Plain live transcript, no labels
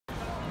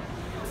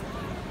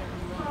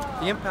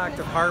The impact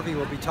of Harvey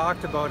will be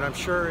talked about, I'm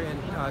sure,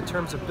 in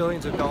terms of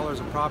billions of dollars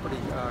of property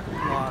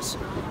loss.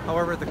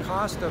 However, the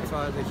cost of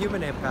the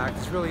human impact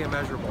is really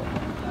immeasurable.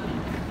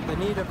 The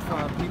need of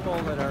people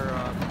that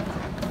are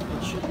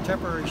in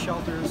temporary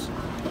shelters,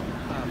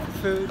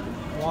 food,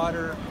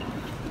 water,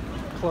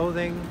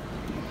 clothing,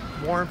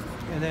 warmth,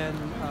 and then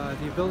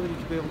the ability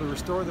to be able to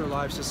restore their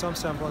lives to some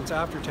semblance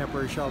after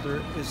temporary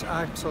shelter is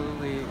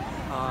absolutely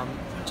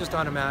just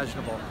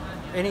unimaginable.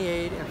 Any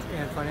aid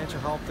and financial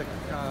help that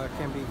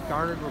can be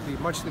garnered will be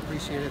muchly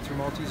appreciated through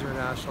Malteser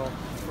International.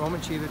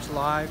 Ciecwierz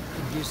live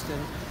in Houston.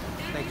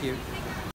 Thank you.